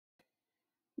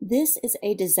This is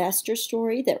a disaster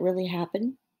story that really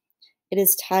happened. It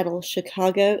is titled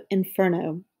Chicago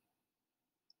Inferno.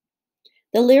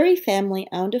 The Leary family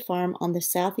owned a farm on the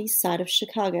southeast side of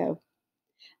Chicago.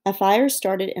 A fire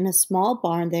started in a small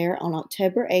barn there on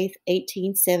October 8,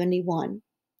 1871.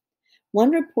 One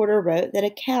reporter wrote that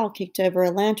a cow kicked over a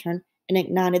lantern and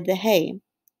ignited the hay.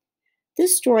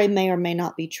 This story may or may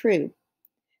not be true.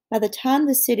 By the time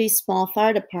the city's small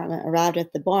fire department arrived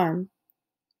at the barn,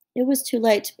 it was too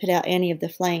late to put out any of the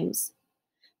flames.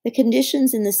 The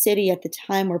conditions in the city at the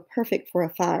time were perfect for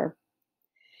a fire.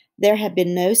 There had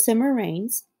been no summer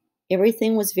rains.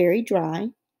 Everything was very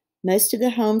dry. Most of the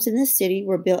homes in the city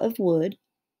were built of wood.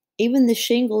 Even the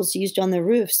shingles used on the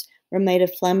roofs were made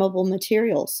of flammable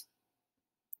materials.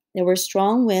 There were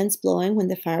strong winds blowing when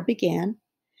the fire began.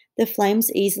 The flames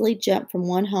easily jumped from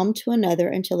one home to another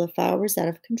until the fire was out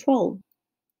of control.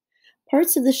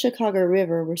 Parts of the Chicago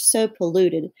River were so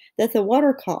polluted that the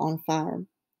water caught on fire.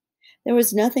 There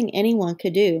was nothing anyone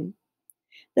could do.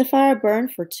 The fire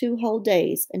burned for 2 whole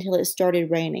days until it started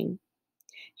raining.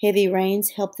 Heavy rains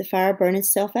helped the fire burn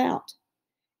itself out.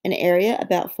 An area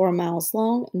about 4 miles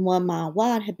long and 1 mile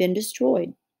wide had been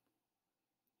destroyed.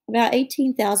 About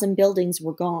 18,000 buildings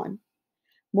were gone.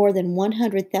 More than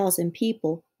 100,000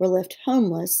 people were left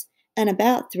homeless, and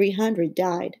about 300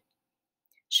 died.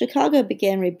 Chicago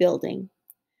began rebuilding.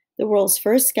 The world's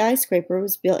first skyscraper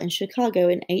was built in Chicago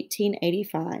in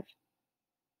 1885.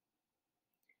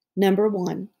 Number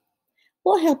 1.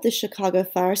 What helped the Chicago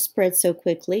fire spread so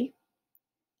quickly?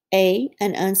 A.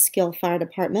 An unskilled fire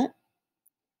department.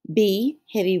 B.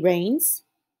 Heavy rains.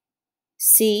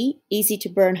 C. Easy to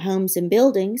burn homes and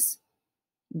buildings.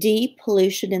 D.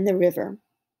 Pollution in the river.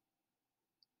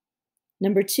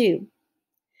 Number 2.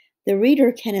 The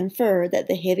reader can infer that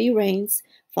the heavy rains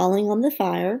falling on the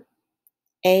fire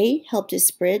A. helped it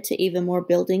spread to even more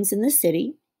buildings in the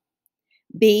city.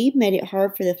 B. Made it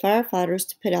hard for the firefighters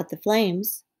to put out the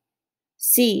flames.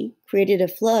 C. Created a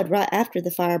flood right after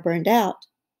the fire burned out.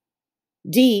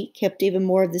 D. Kept even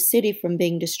more of the city from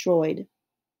being destroyed.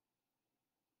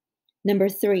 Number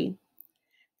 3.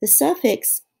 The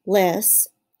suffix less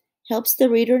helps the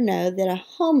reader know that a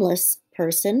homeless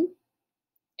person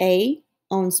A.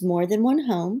 owns more than one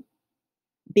home.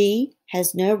 B.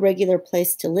 Has no regular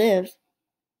place to live.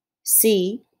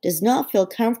 C. Does not feel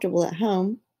comfortable at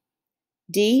home.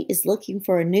 D. Is looking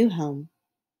for a new home.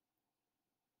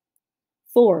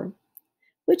 4.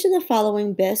 Which of the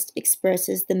following best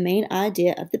expresses the main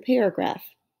idea of the paragraph?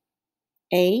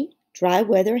 A. Dry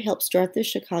weather helped start the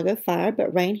Chicago fire,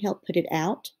 but rain helped put it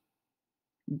out.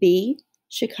 B.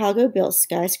 Chicago built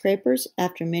skyscrapers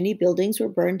after many buildings were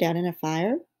burned down in a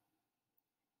fire.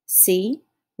 C.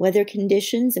 Weather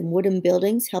conditions and wooden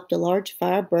buildings helped a large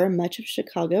fire burn much of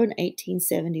Chicago in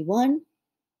 1871.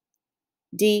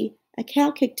 D. A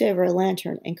cow kicked over a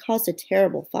lantern and caused a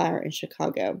terrible fire in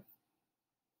Chicago.